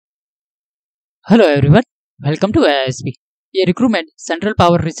Hello everyone, welcome to As.P। ये recruitment central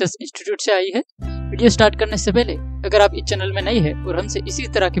power research institute से आई है। Video start करने से पहले अगर आप इस चैनल में नए हैं और हमसे इसी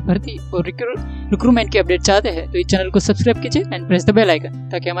तरह की भर्ती और रिक्रूटमेंट की अपडेट चाहते हैं तो इस चैनल को सब्सक्राइब कीजिए and press the bell icon,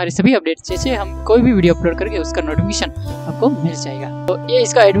 ताकि हमारे सभी अपडेट्स जैसे हम कोई भी वीडियो अपलोड करेंगे उसका नोटिफिकेशन आपको मिल जाएगा। तो ये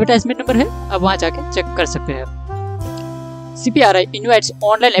इसका एडवर्टाइजमेंट नंबर है, आप वहाँ जाके चेक कर सकते हैं। CPRI invites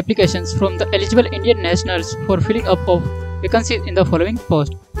online applications from the eligible Indian nationals for filling up of vacancies in the following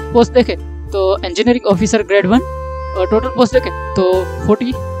post। Post देखे तो इंजीनियरिंग ऑफिसर ग्रेड 1 और टोटल पोस्ट देखे तो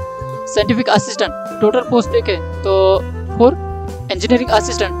 40, साइंटिफिक असिस्टेंट टोटल पोस्ट देखे तो 4, इंजीनियरिंग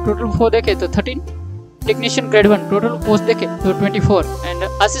असिस्टेंट टोटल 4 देखे तो 13, technician grade 1 total post देखे तो 24 and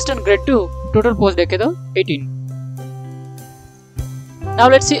assistant grade 2 total post देखे तो 18। Now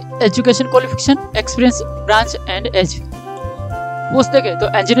let's see education qualification, experience, branch and as. Post देखे तो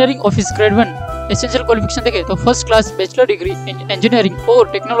engineering office grade 1, essential qualification देखे तो first class bachelor degree in engineering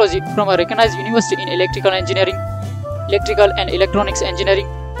और technology from a recognised university in electrical engineering, electrical and electronics engineering,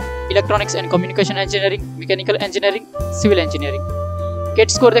 electronics and communication engineering, mechanical engineering, civil engineering. Gate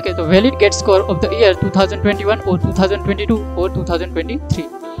score देखे तो valid gate score of the year 2021 और 2022 और 2023।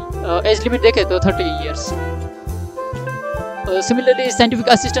 Age limit देखे तो 30 years. Similarly scientific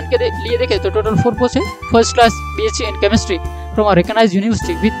assistant के लिए देखे तो टोटल 4 पोस्ट है। First class BSc in chemistry from a recognised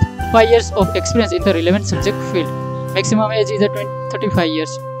university with 5 years of experience in the relevant subject field. Maximum age is 35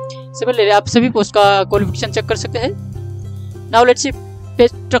 years. Similarly, आप सभी post का क्वालिफिकेशन चेक कर सकते हैं। Now let's see पे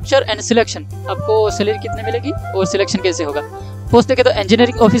structure and selection. आपको salary कितने मिलेगी और सिलेक्शन कैसे होगा। पोस्ट देखे तो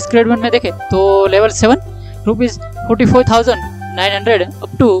इंजीनियरिंग ऑफिस ग्रेड 1 में देखे तो level 7 rupees 44,900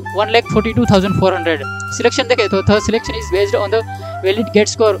 up to 1,42,400। Selection देखे तो third selection is based on the valid gate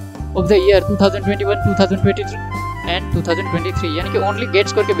score of the year 2021, 2023 and 2023, यानी कि ओनली गेट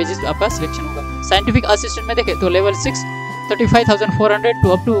स्कोर के बेसिस पे आपका सिलेक्शन होगा। साइंटिफिक असिस्टेंट में देखे तो level 6 35,400 to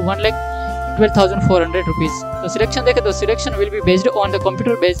up to 1,12,400 rupees. तो सिलेक्शन देखे तो selection will be based on the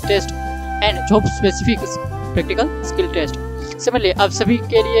computer based test and job specific practical skill test. Similarly आप सभी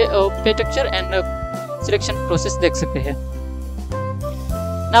के लिए पे स्ट्रक्चर एंड सिलेक्शन प्रोसेस देख सकते हैं।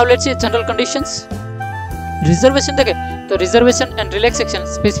 Now let's see general conditions. Reservation देखे तो reservation and relaxation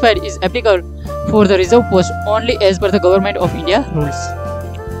specified is applicable for the reserve post only as per the government of India rules।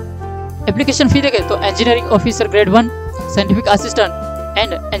 Application fee देखे तो engineering officer grade 1, scientific assistant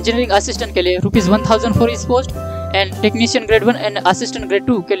and engineering assistant के लिए ₹1000 for each post and technician grade 1 and assistant grade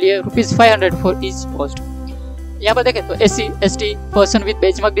 2 के लिए ₹500 for each post. यहाँ पर देखे तो SC, ST, person with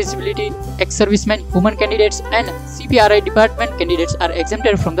benchmark disability, ex serviceman, women candidates and CPRI department candidates are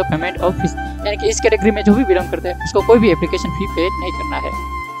exempted from the payment of fees, यानी कि इस category में जो भी बिलोंग करते हैं उसको कोई भी एप्लीकेशन फी पे नहीं करना है।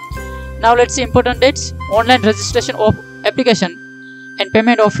 Now let's see important dates. Online registration of application and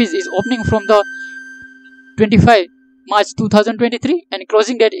payment of fees is opening from the 25 March 2023 and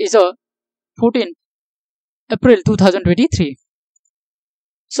closing date is 14 April 2023.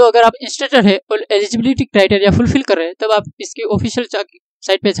 So अगर आप इंस्ट्रक्टर है और एलिजिबिलिटी क्राइटेरिया फुलफिल कर रहे हैं तब आप इसकी ऑफिशियल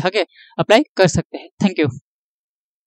साइट पे जाके अप्लाई कर सकते हैं। Thank you.